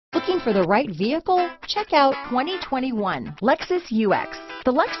Looking for the right vehicle? Check out 2021 Lexus UX.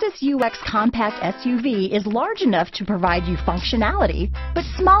 The Lexus UX compact SUV is large enough to provide you functionality, but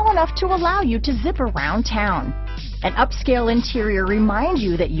small enough to allow you to zip around town. An upscale interior reminds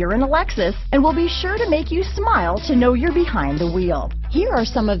you that you're in a Lexus and will be sure to make you smile to know you're behind the wheel. Here are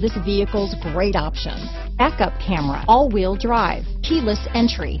some of this vehicle's great options: backup camera, all-wheel drive, keyless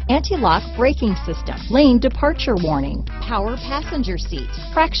entry, anti-lock braking system, lane departure warning, power passenger seat,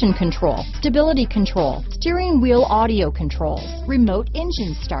 traction control, stability control, steering wheel audio controls, remote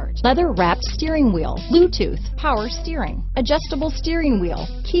engine start, leather-wrapped steering wheel, Bluetooth, power steering, adjustable steering wheel,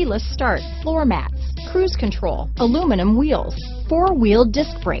 keyless start, floor mats, cruise control, aluminum wheels, four-wheel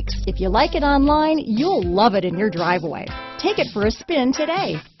disc brakes. If you like it online, you'll love it in your driveway. Take it for a spin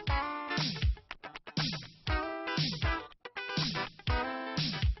today.